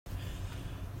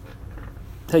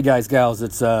Hey guys, gals,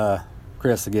 it's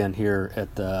Chris again here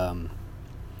at the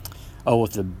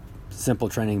with the Simple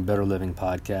Training, Better Living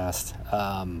podcast.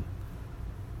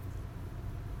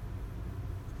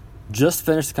 Just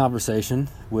finished a conversation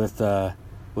with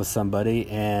somebody,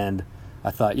 and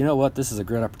I thought, you know what, this is a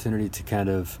great opportunity to kind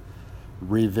of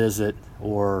revisit,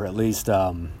 or at least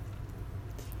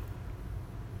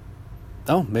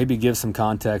maybe give some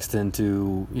context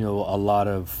into a lot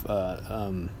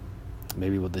of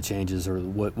maybe what the changes or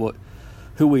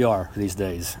who we are these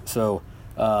days. So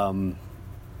I don't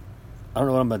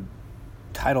know what I'm going to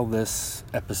title this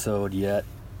episode yet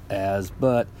as,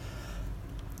 but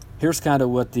here's kind of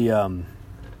what the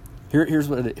here's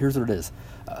what it is.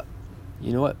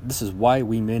 You know what? This is why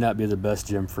we may not be the best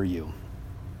gym for you.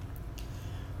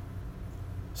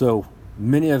 So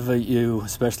many of you,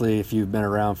 especially if you've been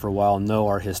around for a while, know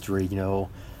our history.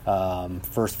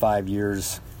 First 5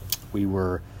 years we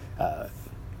were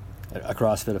a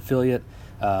CrossFit affiliate.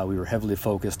 We were heavily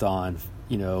focused on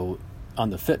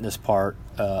the fitness part,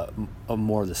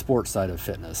 more the sports side of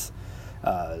fitness.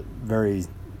 Very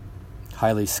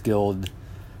highly skilled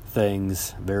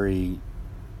things, very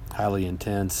highly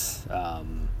intense.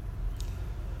 The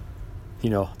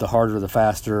harder, the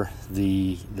faster,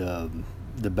 the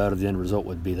better the end result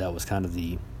would be. That was kind of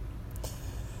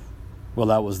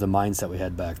that was the mindset we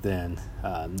had back then.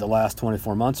 The last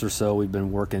 24 months or so, we've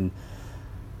been working,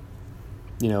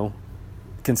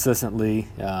 consistently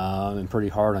and pretty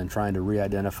hard on trying to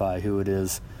re-identify who it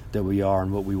is that we are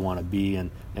and what we want to be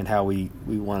and how we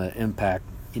want to impact,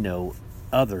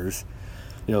 others,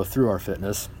 through our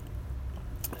fitness.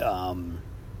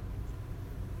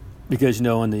 Because,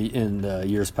 in the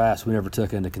years past, we never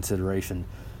took into consideration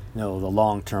the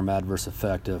long-term adverse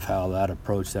effect of how that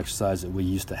approach to exercise that we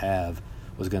used to have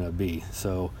was going to be.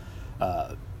 So,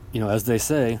 as they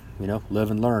say,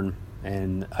 live and learn,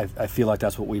 and I feel like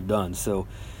that's what we've done. So,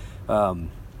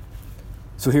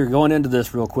 here, going into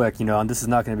this real quick, and this is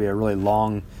not going to be a really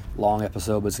long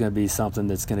episode, but it's going to be something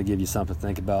that's going to give you something to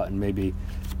think about, and maybe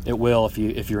it will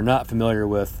if you're not familiar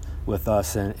with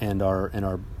us and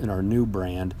our new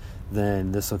brand,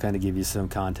 then this will kind of give you some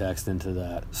context into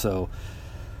that. So.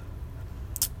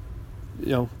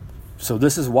 So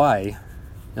this is why,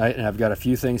 and I've got a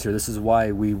few things here. This is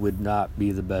why we would not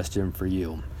be the best gym for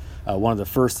you. One of the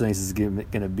first things is going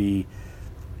to be,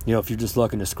 if you're just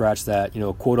looking to scratch that,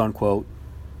 quote unquote,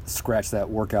 scratch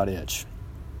that workout itch.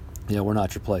 We're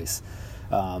not your place.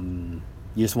 You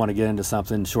just want to get into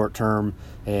something short term,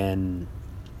 and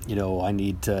I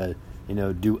need to,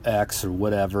 do X or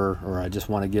whatever, or I just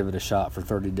want to give it a shot for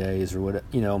 30 days or what,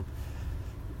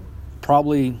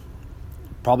 probably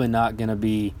not going to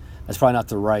be. That's probably not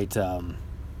the right.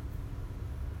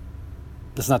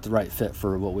 That's not the right fit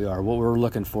for what we are. What we're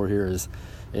looking for here is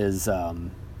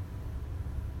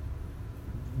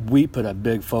we put a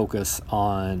big focus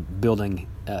on building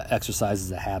exercise as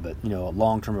a habit. A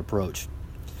long-term approach.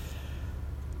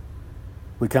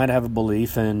 We kind of have a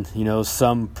belief, and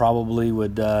some probably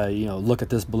would look at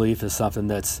this belief as something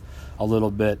that's a little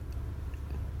bit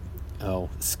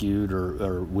skewed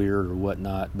or weird or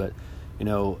whatnot, but.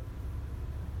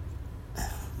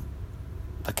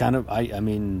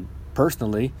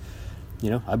 Personally,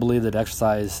 I believe that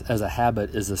exercise as a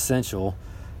habit is essential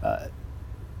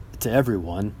to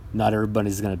everyone. Not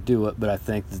everybody's going to do it, but I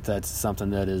think that that's something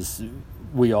that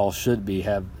we all should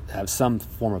have some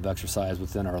form of exercise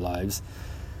within our lives.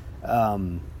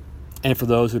 And for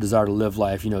those who desire to live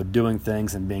life, doing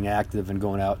things and being active and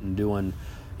going out and doing,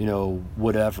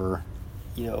 whatever,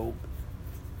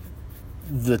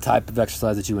 the type of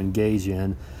exercise that you engage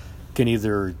in can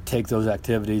either take those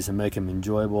activities and make them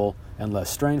enjoyable and less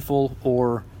strainful,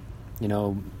 or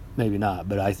maybe not.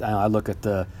 But I look at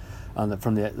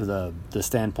from the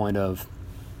standpoint of,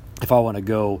 if I want to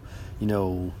go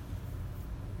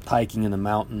hiking in the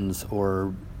mountains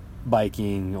or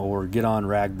biking or get on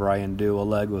RAGBRAI and do a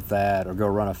leg with that, or go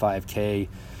run a 5K,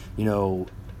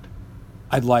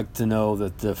 I'd like to know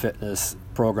that the fitness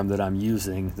program that I'm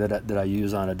using, that I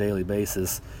use on a daily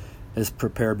basis, has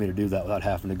prepared me to do that without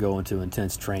having to go into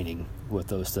intense training with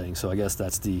those things. So I guess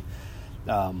that's the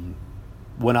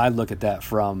when I look at that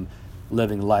from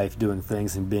living life, doing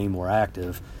things, and being more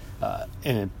active,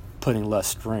 and putting less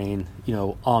strain,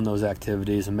 on those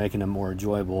activities and making them more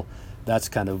enjoyable. That's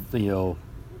kind of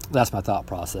that's my thought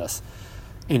process.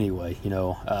 Anyway,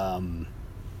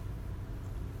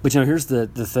 But here's the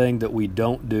thing that we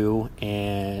don't do,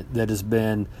 and that has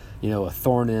been a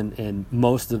thorn in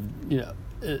most of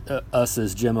us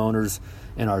as gym owners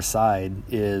in our side,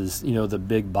 is the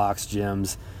big box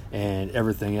gyms and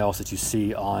everything else that you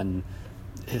see on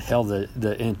hell, the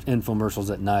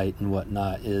infomercials at night and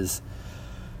whatnot is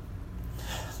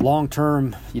long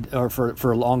term, or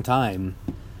for a long time,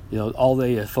 all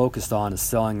they have focused on is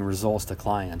selling results to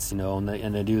clients, and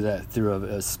they do that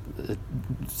through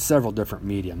several different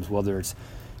mediums, whether it's,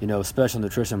 special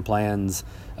nutrition plans,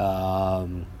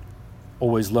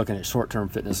 always looking at short-term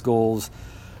fitness goals,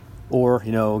 or,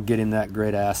 getting that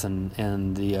great ass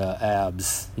and the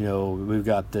abs. We've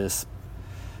got this,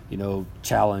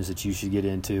 challenge that you should get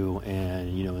into,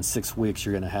 and, in 6 weeks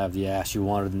you're going to have the ass you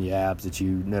wanted and the abs that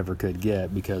you never could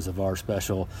get because of our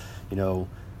special,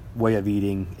 way of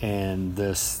eating and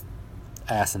this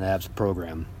ass and abs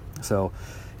program. So,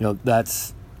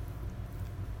 that's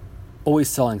always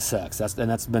selling sex. That's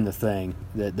been the thing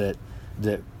that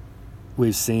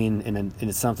we've seen, and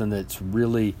it's something that's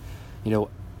really,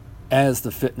 as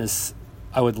the fitness,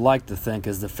 I would like to think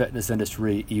as the fitness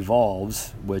industry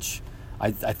evolves, which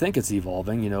I think it's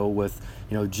evolving, with,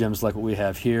 gyms like what we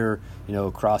have here.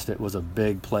 CrossFit was a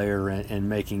big player in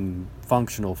making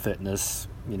functional fitness,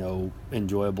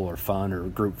 enjoyable or fun, or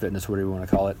group fitness, whatever you want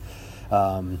to call it.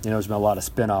 There's been a lot of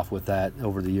spin-off with that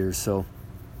over the years. So,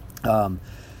 but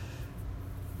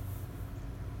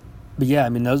yeah, I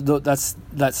mean, that's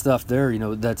that stuff there.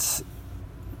 That's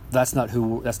not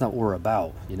what we're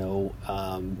about.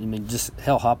 Just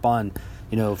hop on,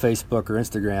 Facebook or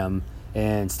Instagram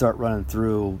and start running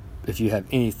through. If you have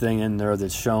anything in there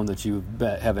that's shown that you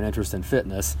have an interest in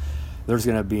fitness, there's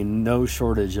going to be no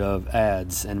shortage of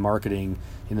ads and marketing,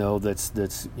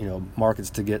 that's markets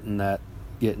to getting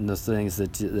the things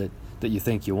that you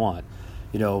think you want,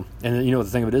 and the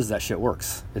thing of it is that shit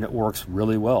works, and it works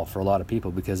really well for a lot of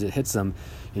people because it hits them.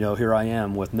 Here I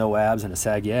am with no abs and a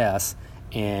saggy ass,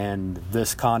 and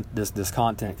this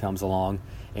content comes along,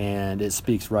 and it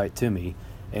speaks right to me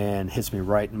and hits me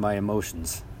right in my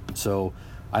emotions. So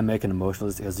I make an emotional,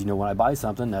 because when I buy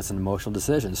something, that's an emotional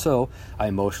decision. So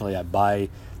I buy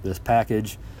this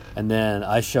package, and then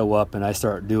I show up and I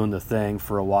start doing the thing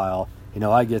for a while.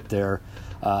 I get there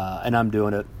and I'm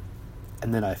doing it,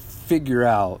 and then I figure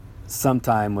out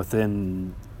sometime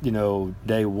within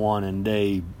day 1 and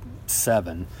day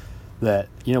 7 that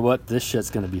this shit's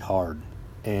going to be hard,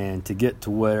 and to get to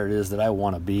where it is that I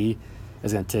want to be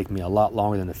is going to take me a lot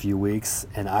longer than a few weeks,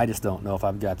 and I just don't know if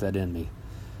I've got that in me.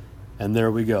 And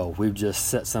there we go. We've just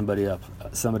set somebody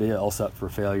else up for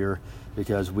failure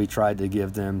because we tried to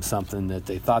give them something that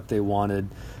they thought they wanted.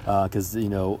 Because,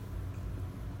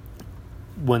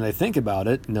 when they think about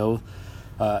it, when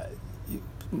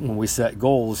we set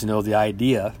goals, the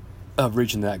idea of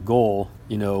reaching that goal,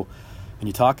 and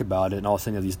you talk about it, and all of a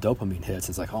sudden you have these dopamine hits.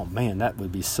 It's like, oh man, that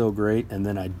would be so great. And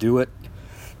then I do it.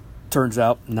 Turns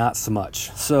out not so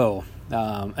much. So,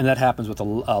 and that happens with a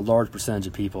large percentage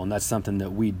of people, and that's something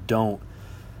that we don't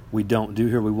do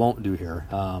here. We won't do here.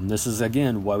 This is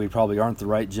again why we probably aren't the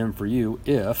right gym for you,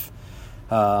 because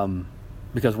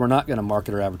we're not going to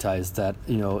market or advertise that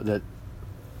that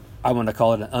I want to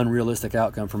call it an unrealistic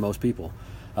outcome for most people.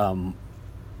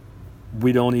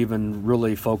 We don't even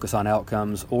really focus on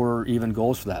outcomes or even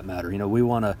goals for that matter. We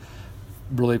want to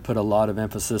really put a lot of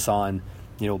emphasis on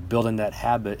building that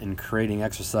habit and creating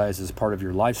exercise as part of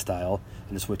your lifestyle,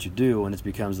 and it's what you do, and it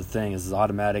becomes a thing. It's as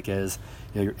automatic as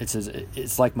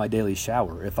it's like my daily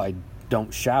shower. If I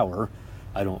don't shower,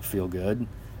 I don't feel good.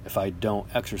 If I don't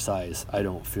exercise, I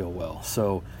don't feel well.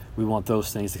 So we want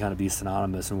those things to kind of be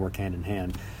synonymous and work hand in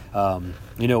hand.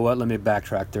 You know what? Let me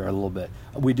backtrack there a little bit.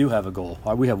 We do have a goal.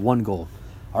 We have one goal.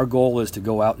 Our goal is to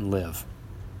go out and live,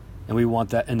 and we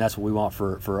want that, and that's what we want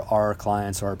for our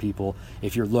clients, our people.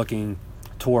 If you're looking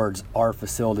towards our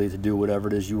facility to do whatever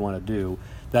it is you want to do,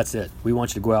 that's it. We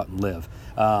want you to go out and live.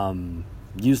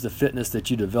 Use the fitness that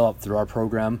you develop through our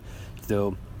program,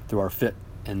 through our fit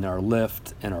and our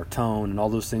lift and our tone and all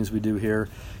those things we do here.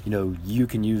 You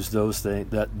can use those things.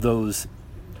 That's going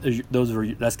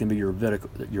to be your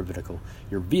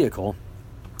vehicle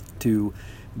to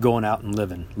going out and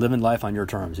living life on your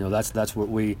terms. That's what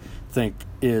we think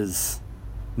is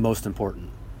most important.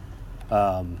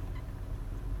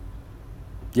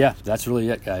 Yeah, that's really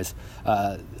it, guys.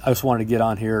 I just wanted to get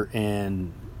on here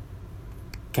and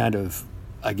kind of,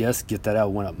 I guess, get that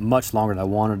out. Went up much longer than I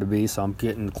wanted to be, so I'm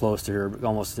getting close to here,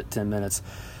 almost at 10 minutes.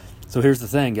 So here's the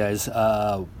thing, guys.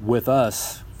 With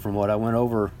us, from what I went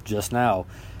over just now,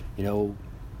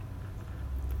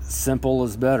 simple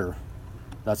is better.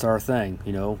 That's our thing.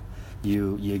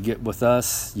 You get with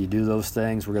us, you do those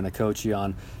things. We're going to coach you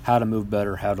on how to move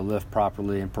better, how to lift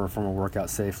properly, and perform a workout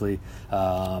safely.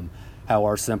 How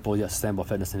our simple yet sustainable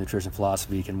fitness and nutrition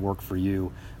philosophy can work for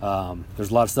you.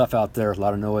 There's a lot of stuff out there, a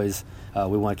lot of noise.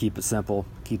 We want to keep it simple,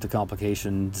 keep the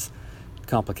complications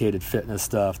complicated fitness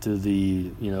stuff to the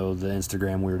the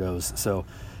Instagram weirdos. So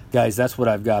guys, that's what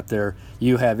I've got there.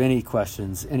 You have any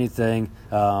questions, anything,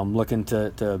 looking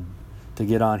to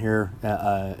get on here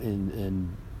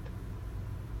and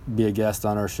be a guest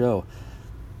on our show,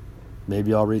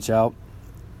 maybe I'll reach out,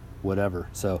 whatever.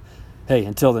 So hey,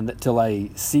 until I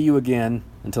see you again,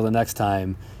 until the next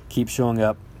time, keep showing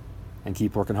up and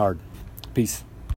keep working hard. Peace.